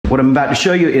What I'm about to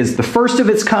show you is the first of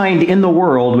its kind in the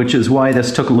world, which is why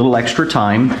this took a little extra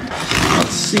time. Let's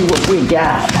see what we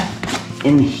got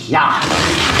in here.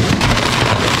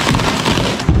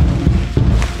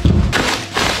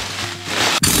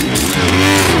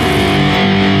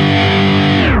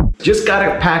 Just got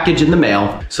a package in the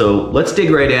mail, so let's dig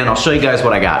right in. I'll show you guys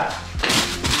what I got.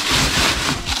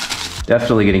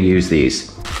 Definitely gonna use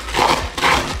these.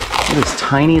 Look at this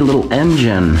tiny little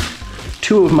engine.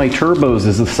 2 of my turbos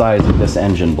is the size of this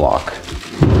engine block.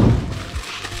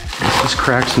 This just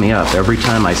cracks me up every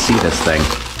time I see this thing.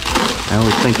 I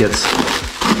always think it's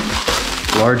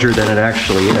larger than it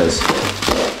actually is.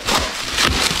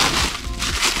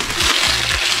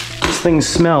 This thing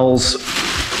smells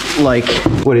like,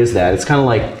 what is that? It's kind of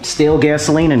like stale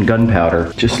gasoline and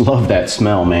gunpowder. Just love that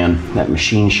smell, man. That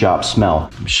machine shop smell.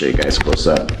 Let me show you guys close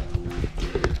up. A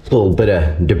little bit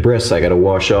of debris I gotta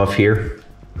wash off here.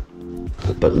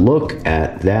 But look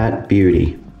at that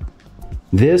beauty.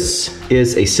 This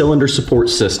is a cylinder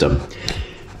support system.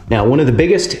 Now, one of the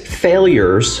biggest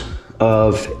failures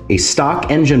of a stock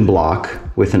engine block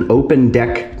with an open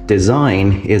deck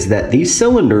design is that these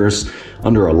cylinders,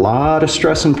 under a lot of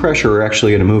stress and pressure, are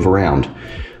actually going to move around,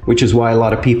 which is why a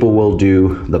lot of people will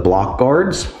do the block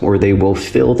guards, or they will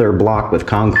fill their block with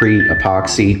concrete,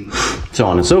 epoxy, so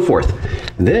on and so forth.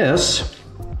 This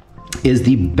is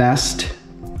the best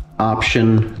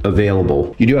option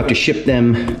available. You do have to ship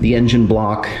them the engine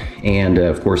block, and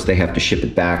of course they have to ship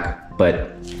it back,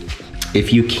 but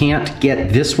if you can't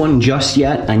get this one just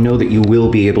yet, I know that you will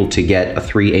be able to get a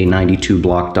 3A92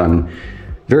 block done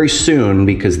very soon,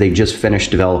 because they just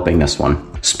finished developing this one.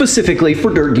 Specifically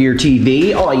for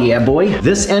DirtGearTv, oh yeah boy.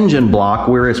 This engine block,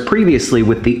 whereas previously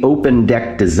with the open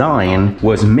deck design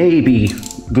was maybe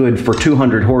good for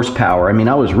 200 horsepower. I mean,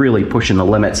 I was really pushing the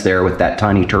limits there with that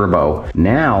tiny turbo.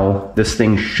 Now, this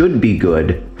thing should be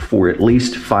good for at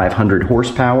least 500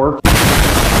 horsepower.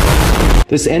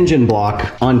 This engine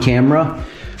block on camera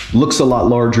looks a lot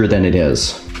larger than it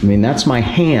is. I mean, that's my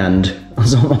hand.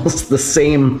 It's almost the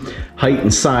same height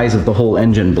and size of the whole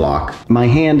engine block. My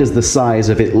hand is the size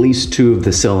of at least 2 of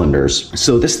the cylinders.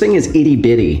 So this thing is itty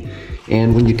bitty.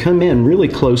 And when you come in really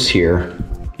close here,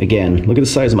 again, look at the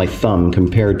size of my thumb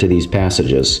compared to these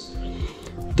passages.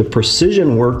 The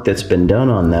precision work that's been done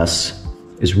on this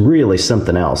is really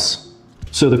something else.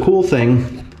 So the cool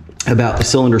thing about the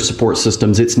cylinder support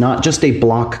systems, it's not just a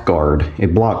block guard. A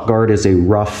block guard is a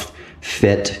rough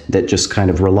fit that just kind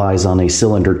of relies on a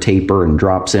cylinder taper and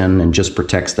drops in and just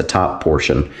protects the top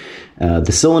portion.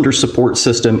 The cylinder support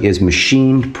system is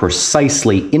machined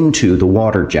precisely into the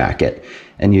water jacket,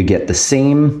 and you get the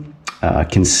same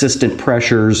consistent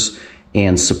pressures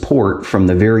and support from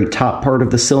the very top part of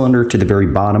the cylinder to the very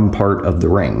bottom part of the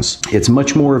rings. It's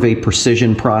much more of a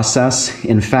precision process.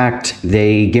 In fact,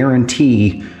 they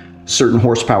guarantee certain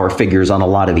horsepower figures on a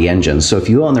lot of the engines. So if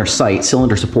you go on their site,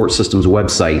 Cylinder Support Systems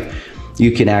website,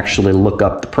 you can actually look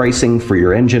up the pricing for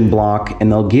your engine block,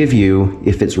 and they'll give you,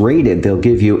 if it's rated, they'll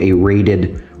give you a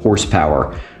rated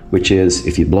horsepower, which is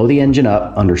if you blow the engine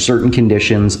up under certain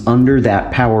conditions, under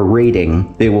that power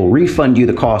rating, they will refund you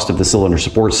the cost of the cylinder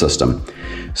support system.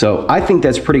 So I think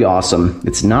that's pretty awesome.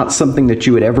 It's not something that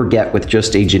you would ever get with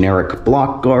just a generic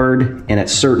block guard, and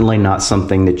it's certainly not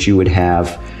something that you would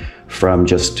have from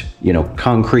just, you know,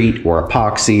 concrete or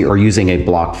epoxy or using a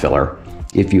block filler.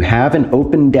 If you have an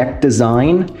open deck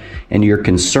design and you're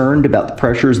concerned about the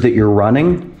pressures that you're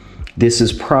running, this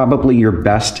is probably your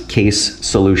best case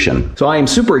solution. So I am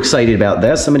super excited about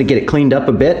this. I'm gonna get it cleaned up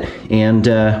a bit, and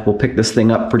we'll pick this thing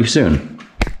up pretty soon.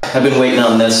 I've been waiting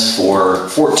on this for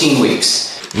 14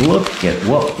 weeks. Look at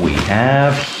what we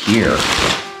have here.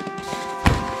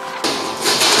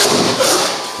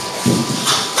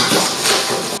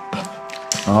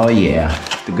 Oh yeah,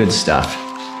 the good stuff.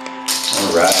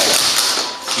 All right,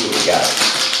 let's see what we got.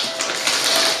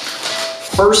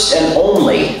 First and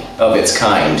only of its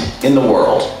kind in the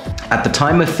world. At the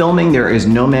time of filming, there is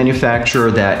no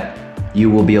manufacturer that you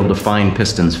will be able to find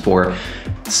pistons for.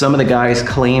 Some of the guys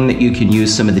claim that you can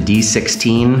use some of the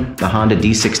D16, the Honda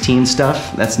D16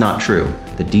 stuff. That's not true.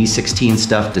 The D16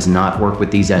 stuff does not work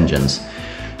with these engines.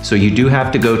 So you do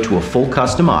have to go to a full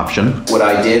custom option. What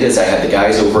I did is I had the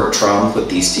guys over at Traum put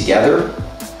these together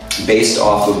based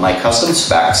off of my custom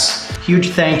specs. Huge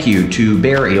thank you to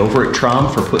Barry over at Traum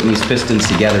for putting these pistons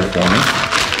together for me.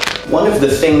 One of the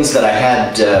things that I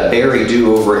had Barry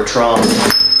do over at Traum,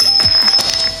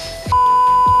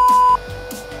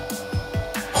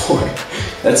 boy,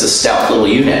 that's a stout little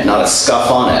unit, not a scuff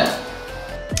on it.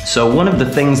 So one of the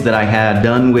things that I had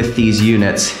done with these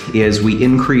units is we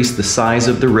increased the size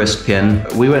of the wrist pin.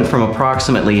 We went from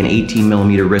approximately an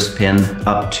 18mm wrist pin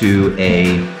up to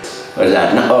a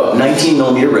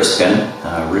 19mm wrist pin.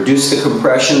 Reduced the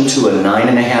compression to a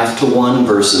 9.5:1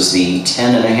 versus the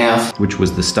 10.5, which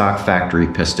was the stock factory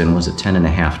piston, was a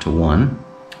 10.5:1.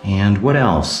 And what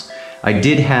else? I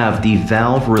did have the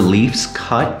valve reliefs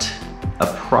cut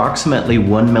approximately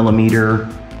 1mm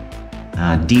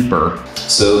deeper.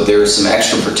 So there's some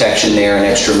extra protection there, an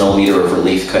extra millimeter of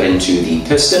relief cut into the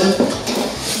piston.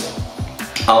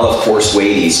 I'll of course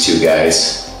weigh these two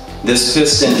guys. This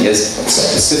piston is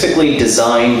specifically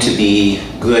designed to be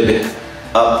good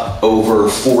up over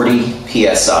 40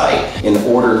 psi. In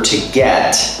order to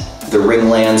get the ring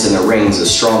lands and the rings as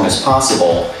strong as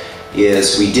possible,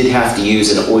 we did have to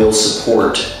use an oil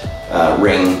support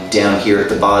ring down here at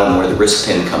the bottom where the wrist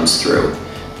pin comes through.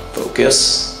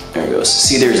 Focus. There it goes.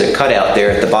 See, there's a cutout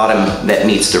there at the bottom that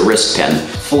meets the wrist pin.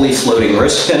 Fully floating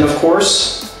wrist pin, of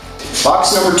course.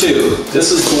 Box number 2.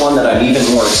 This is the one that I'm even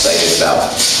more excited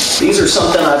about. These are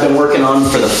something I've been working on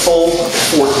for the full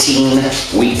 14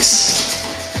 weeks.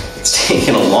 It's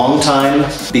taken a long time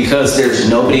because there's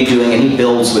nobody doing any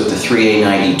builds with the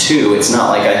 3A92. It's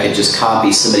not like I could just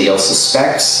copy somebody else's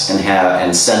specs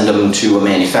and send them to a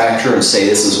manufacturer and say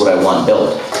this is what I want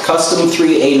built. Custom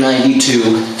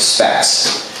 3A92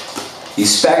 specs.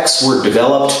 These specs were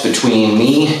developed between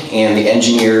me and the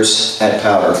engineers at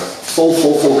Pauter. Full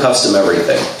custom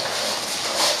everything.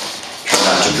 Try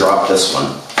not to drop this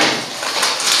one.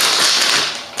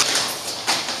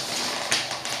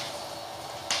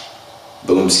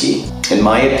 Boomski. In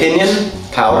my opinion,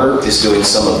 Pauter is doing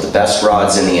some of the best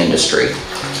rods in the industry.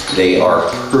 They are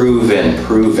proven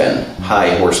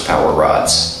high horsepower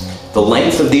rods. The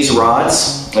length of these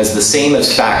rods is the same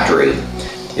as factory.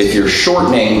 If you're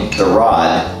shortening the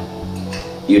rod,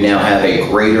 you now have a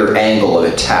greater angle of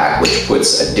attack, which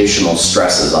puts additional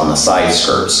stresses on the side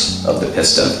skirts of the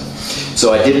piston.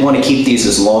 So I did want to keep these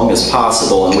as long as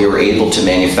possible, and we were able to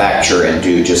manufacture and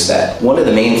do just that. One of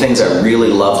the main things I really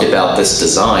loved about this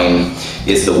design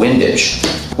is the windage.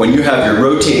 When you have your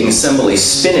rotating assembly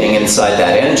spinning inside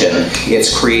that engine,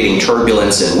 it's creating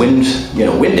turbulence and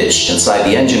windage inside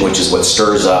the engine, which is what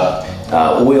stirs up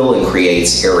oil and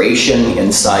creates aeration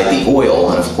inside the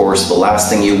oil. And of course, the last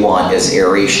thing you want is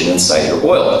aeration inside your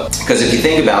oil. Because if you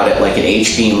think about it, like an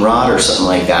H-beam rod or something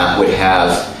like that would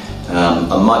have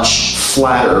a much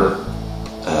flatter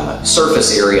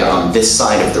surface area on this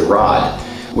side of the rod,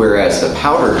 whereas the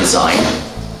Pauter design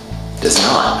does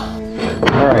not.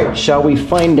 All right, shall we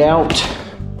find out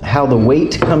how the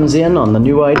weight comes in on the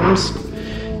new items?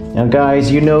 Now guys,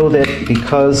 you know that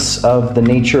because of the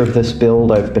nature of this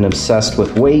build, I've been obsessed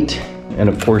with weight, and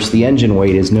of course the engine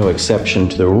weight is no exception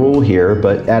to the rule here,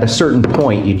 but at a certain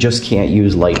point you just can't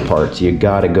use light parts. You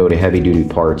gotta go to heavy duty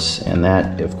parts, and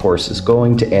that of course is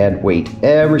going to add weight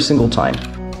every single time.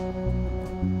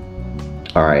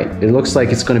 All right, it looks like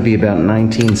it's gonna be about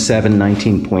 19.7,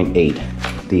 19.8.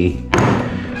 The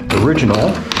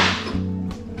original,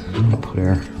 we'll put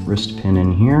our wrist pin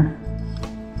in here.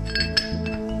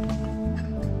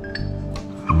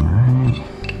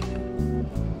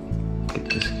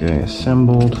 Okay,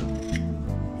 assembled.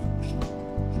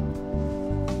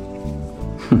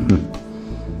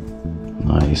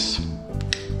 Nice.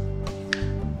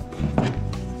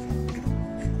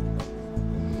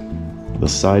 The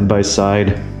side by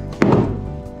side.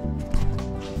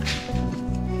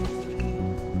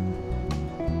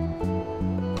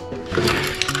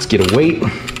 Let's get a weight.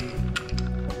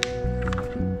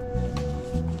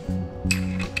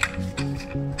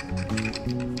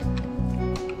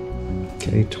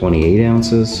 Okay, 28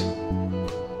 ounces.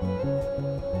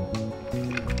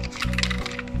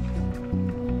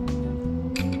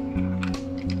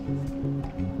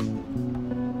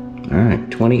 All right,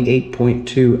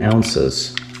 28.2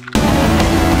 ounces.